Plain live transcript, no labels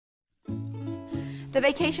The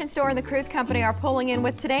vacation store and the cruise company are pulling in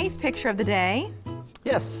with today's picture of the day.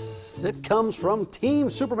 Yes, it comes from Team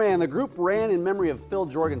Superman. The group ran in memory of Phil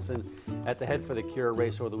Jorgenson at the Head for the Cure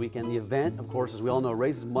race over the weekend. The event, of course, as we all know,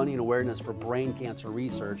 raises money and awareness for brain cancer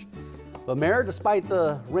research. But Mayor, despite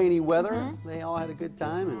the rainy weather, they all had a good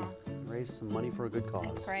time and raised some money for a good cause.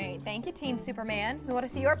 That's great. Thank you, Team Superman. We want to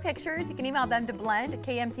see your pictures. You can email them to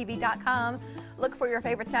blend@kmtv.com. Look for your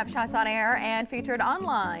favorite snapshots on air and featured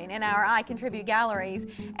online in our I Contribute galleries.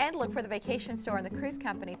 And look for the vacation store and the cruise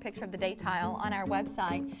company picture of the day tile on our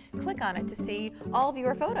website. Click on it to see all of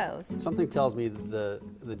your photos. Something tells me the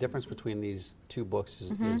difference between these two books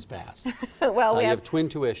is vast. Well, we have Twin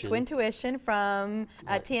Tuition. Twin Tuition from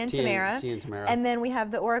Tia and Tamara. And then we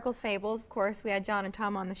have the Oracle's Fables. Of course, we had John and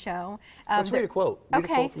Tom on the show. Let's read a quote. Read a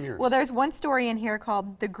quote from yours. Well, there's one story in here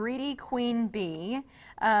called The Greedy Queen Bee.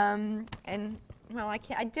 And well,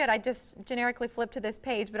 I just generically flipped to this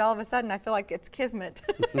page, but all of a sudden I feel like it's kismet.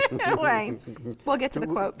 Anyway, we'll get to the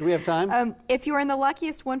quote. Do we have time? If you're in the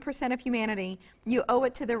luckiest 1% of humanity, you owe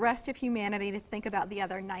it to the rest of humanity to think about the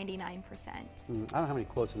other 99%. I don't have any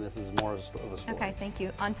quotes in this. This is more of a story. Okay, thank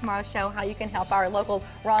you. On tomorrow's show, how you can help our local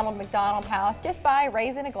Ronald McDonald House just by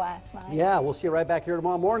raising a glass, Mike. Yeah, we'll see you right back here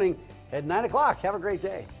tomorrow morning at 9 o'clock. Have a great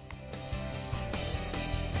day.